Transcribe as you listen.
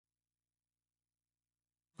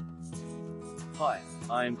Hi,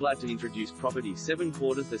 I am glad to introduce property 7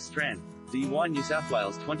 quarters The Strand, Dee Why New South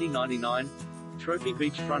Wales 2099. Trophy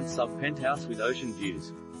beachfront sub-penthouse with ocean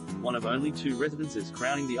views. One of only 2 residences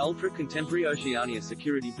crowning the ultra-contemporary Oceania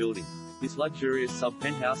security building. This luxurious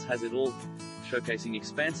sub-penthouse has it all, showcasing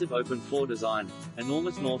expansive open-floor design,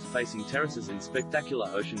 enormous north-facing terraces and spectacular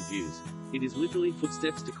ocean views. It is literally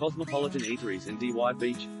footsteps to cosmopolitan eateries and Dee Why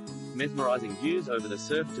Beach. Mesmerizing views over the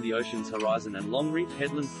surf to the ocean's horizon and Long Reef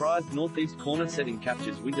Headland prized northeast corner setting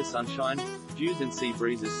captures winter sunshine, views and sea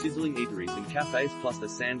breezes. Sizzling eateries and cafes plus the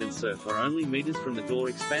sand and surf are only meters from the door.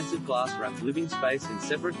 Expansive glass-wrapped living space and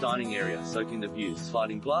separate dining area soaking the views.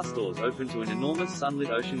 Sliding glass doors open to an enormous sunlit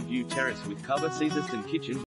ocean view terrace with cover, seats and kitchen.